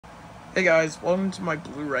Hey guys, welcome to my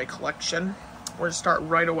Blu-ray collection. We're going to start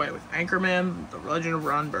right away with Anchorman, The Legend of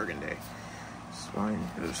Ron Burgundy. Spine,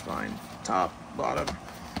 here's the spine, top, bottom,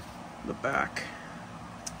 the back.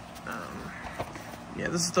 Yeah,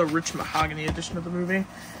 this is the rich mahogany edition of the movie.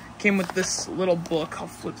 Came with this little book. I'll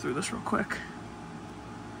flip through this real quick.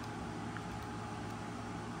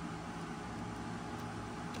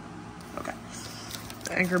 Okay. The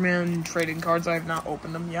Anchorman trading cards, I have not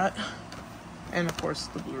opened them yet. And of course,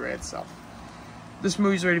 the Blu-ray itself. This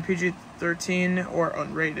movie's rated PG-13 or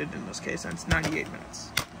unrated in this case, and it's 98 minutes.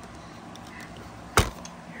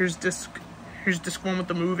 Here's disc 1 with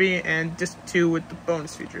the movie, and disc 2 with the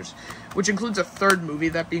bonus features, which includes a third movie,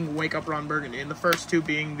 that being Wake Up Ron Burgundy, and the first two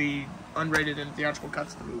being the unrated and theatrical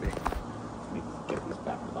cuts of the movie. Let me get this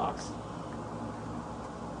back in the box.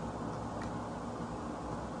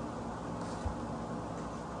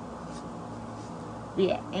 But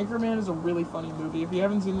yeah, Anchorman is a really funny movie. If you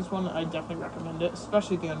haven't seen this one, I definitely recommend it,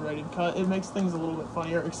 especially the unrated cut. It makes things a little bit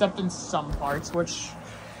funnier, except in some parts, which,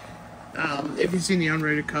 if you've seen the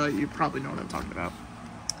unrated cut, you probably know what I'm talking about.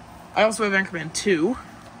 I also have Anchorman 2,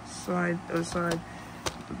 other side,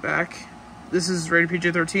 the back. This is rated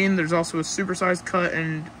PG-13. There's also a supersized cut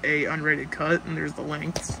and a unrated cut, and there's the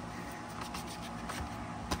lengths.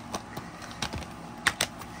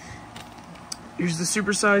 Here's the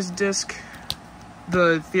supersized disc,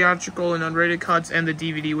 the theatrical and unrated cuts, and the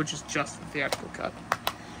DVD, which is just the theatrical cut.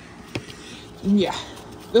 Yeah,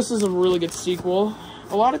 this is a really good sequel.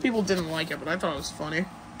 A lot of people didn't like it, but I thought it was funny.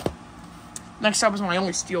 Next up is my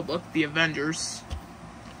only steelbook, The Avengers.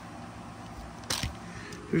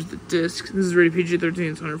 Here's the disc. This is rated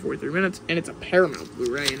PG-13, it's 143 minutes, and it's a Paramount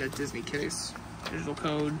Blu-ray in a Disney case. Digital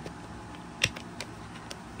code.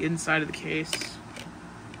 Inside of the case.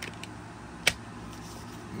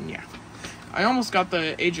 Yeah. I almost got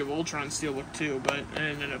the Age of Ultron steelbook too, but I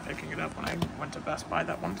ended up picking it up when I went to Best Buy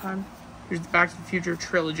that one time. Here's the Back to the Future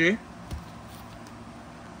trilogy.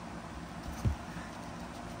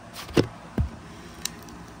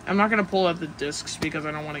 I'm not going to pull out the discs because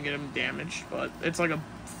I don't want to get them damaged, but it's like a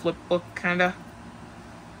flip book, kind of.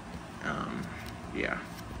 Yeah.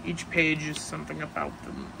 Each page is something about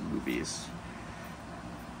the movies.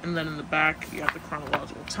 And then in the back, you got the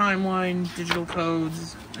chronological timeline, digital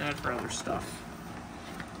codes, and for other stuff.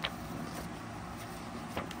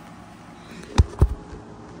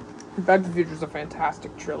 Back to the Future is a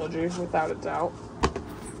fantastic trilogy, without a doubt.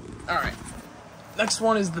 Alright. Next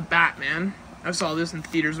one is The Batman. I saw this in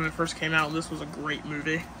theaters when it first came out, and this was a great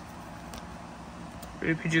movie.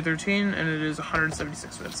 Rated PG-13, and it is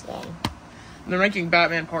 176 minutes long. And they're making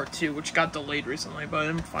Batman Part 2, which got delayed recently, but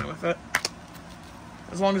I'm fine with it.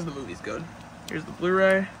 As long as the movie's good. Here's the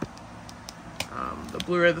Blu-ray.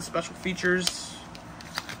 The special features,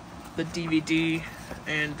 the DVD,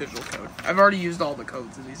 and digital code. I've already used all the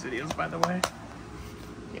codes in these videos, by the way.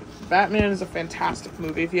 Yeah. Batman is a fantastic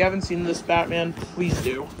movie. If you haven't seen this Batman, please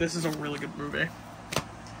do. This is a really good movie.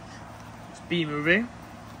 It's B movie.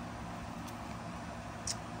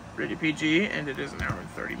 Rated PG, and it is an hour and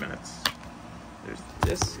 30 minutes. There's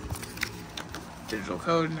this. Digital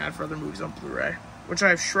code, and add for other movies on Blu-ray. Which I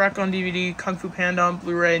have Shrek on DVD, Kung Fu Panda on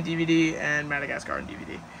Blu-ray and DVD, and Madagascar on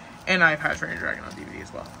DVD. And I have How to Train Your Dragon on DVD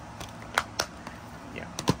as well. Yeah.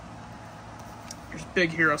 Here's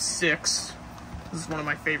Big Hero 6. This is one of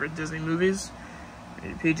my favorite Disney movies.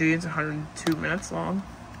 Rated PG, it's 102 minutes long.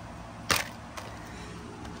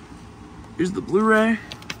 Here's the Blu-ray.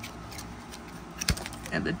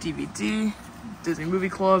 And the DVD. Disney Movie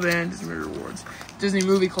Club and Disney Movie Rewards. Disney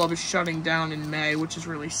Movie Club is shutting down in May, which is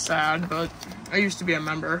really sad, but I used to be a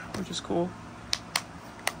member, which is cool.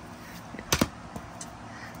 Yeah.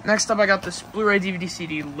 Next up, I got this Blu-ray DVD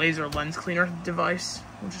CD laser lens cleaner device,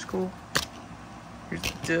 which is cool. Here's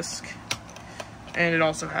the disc, and it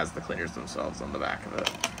also has the cleaners themselves on the back of it.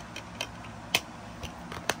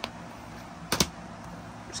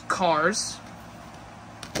 There's Cars,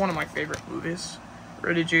 one of my favorite movies.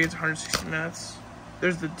 Rated G, it's 160 minutes.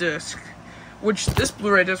 There's the disc, which this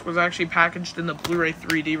Blu-ray disc was actually packaged in the Blu-ray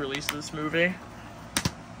 3D release of this movie.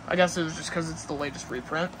 I guess it was just because it's the latest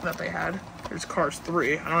reprint that they had. There's Cars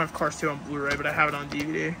 3. I don't have Cars 2 on Blu-ray, but I have it on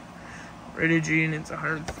DVD. Rated G, and it's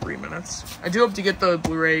 103 minutes. I do hope to get the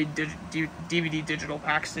Blu-ray DVD digital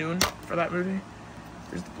pack soon for that movie.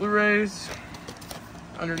 There's the Blu-rays.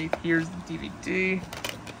 Underneath here's the DVD.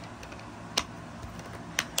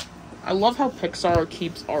 I love how Pixar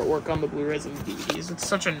keeps artwork on the Blu-rays and the DVDs. It's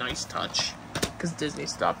such a nice touch, because Disney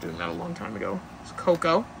stopped doing that a long time ago. It's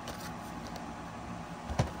Coco.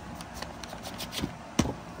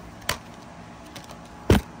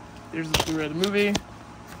 There's the Blu-ray of the movie.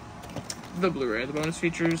 The Blu-ray, the bonus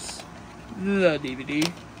features. the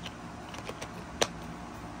DVD,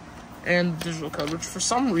 and the digital code, which for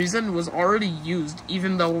some reason was already used,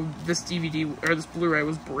 even though this DVD, or this Blu-ray,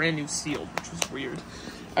 was brand new sealed, which was weird.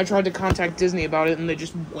 I tried to contact Disney about it, and they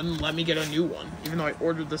just wouldn't let me get a new one, even though I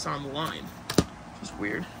ordered this online, which is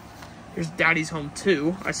weird. Here's Daddy's Home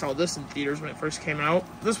 2. I saw this in theaters when it first came out.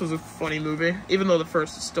 This was a funny movie, even though the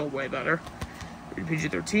first is still way better. Rated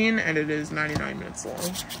PG-13, and it is 99 minutes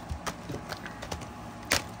long.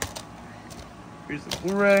 Here's the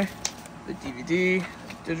Blu-ray, the DVD,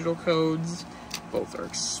 digital codes. Both are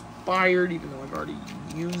expired, even though I've already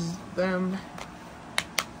used them.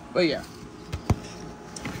 But yeah.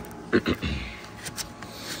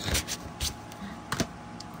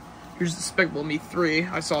 Here's Despicable Me 3.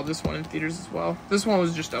 I saw this one in theaters as well. This one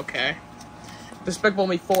was just okay. Despicable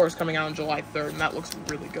Me 4 is coming out on July 3rd, and that looks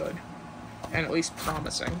really good. And at least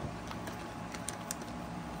promising.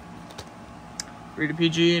 Rated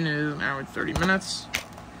PG, and it is an hour and 30 minutes.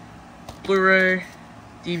 Blu-ray,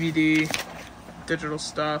 DVD, digital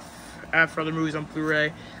stuff. Add for other movies on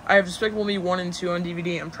Blu-ray. I have Despicable Me 1 and 2 on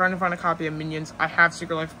DVD. I'm trying to find a copy of Minions. I have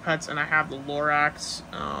Secret Life of Pets, and I have the Lorax.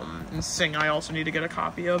 And Sing I also need to get a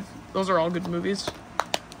copy of. Those are all good movies.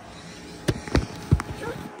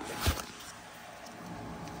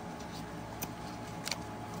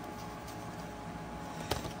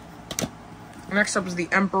 Next up is the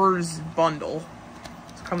Emperor's Bundle.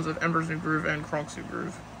 It comes with Emperor's New Groove and Kronk's New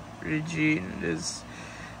Groove. Rated G, and it is...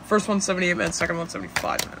 First one 78 minutes, second one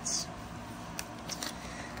 75 minutes.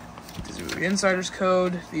 Disney Movie Insider's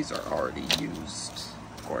Code. These are already used,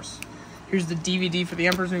 of course. Here's the DVD for the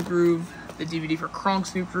Emperor's New Groove, the DVD for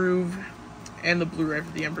Kronk's New Groove, and the Blu-ray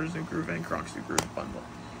for the Emperor's New Groove and Kronk's New Groove bundle.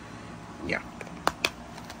 Yeah.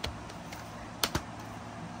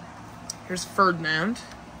 Here's Ferdinand.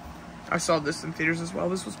 I saw this in theaters as well.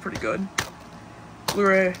 This was pretty good.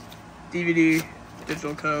 Blu-ray, DVD,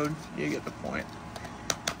 digital code. You get the point.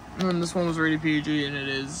 And then this one was rated PG, and it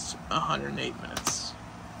is 108 minutes.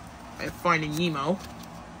 I have Finding Nemo.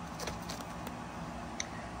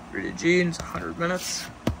 Rated G, and it's 100 minutes.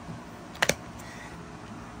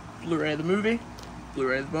 Blu-ray of the movie.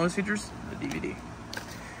 Blu-ray of the bonus features. The DVD.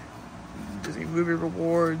 Disney Movie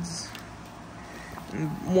Rewards.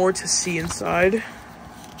 And more to see inside.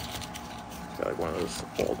 Got like one of those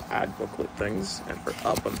old ad booklet things. And for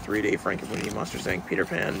Up on 3D, Frankenweenie, Monsters Inc., Peter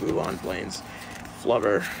Pan, Mulan, Planes,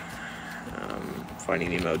 Flubber,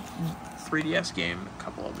 Finding Nemo 3DS game, a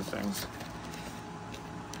couple other things.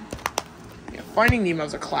 Yeah, Finding Nemo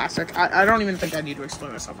is a classic. I don't even think I need to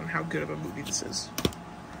explain myself on how good of a movie this is.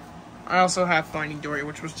 I also have Finding Dory,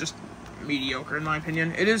 which was just mediocre in my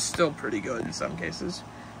opinion. It is still pretty good in some cases.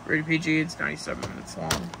 Rated PG, it's 97 minutes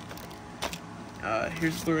long.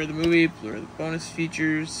 Here's Blu-ray of the movie, Blu-ray of the bonus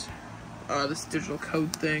features, this digital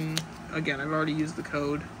code thing. Again, I've already used the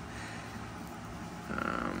code.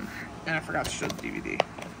 And I forgot to show the DVD.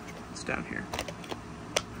 It's down here.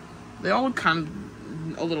 They all look kind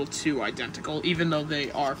of a little too identical, even though they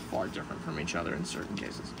are far different from each other in certain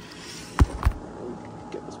cases.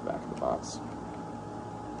 Get this back in the box.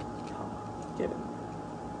 Get it.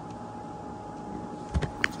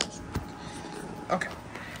 Okay.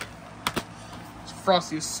 It's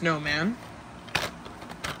Frosty the Snowman.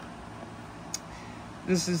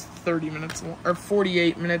 This is 30 minutes long, or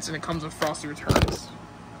 48 minutes, and it comes with Frosty Returns.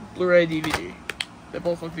 Blu-ray, DVD. They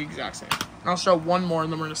both look the exact same. And I'll show one more,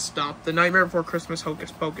 and then we're going to stop. The Nightmare Before Christmas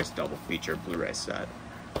Hocus Pocus double feature Blu-ray set.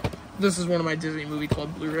 This is one of my Disney Movie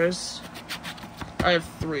Club Blu-rays. I have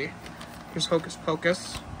 3. Here's Hocus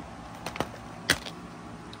Pocus.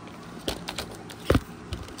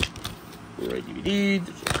 Blu-ray, DVD,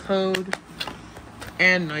 digital code,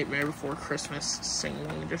 and Nightmare Before Christmas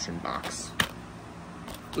Sing-Along Edition box.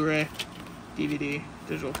 Blu-ray, DVD,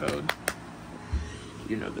 digital code.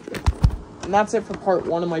 You know the drill. And that's it for part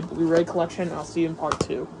 1 of my Blu-ray collection. I'll see you in part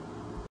 2.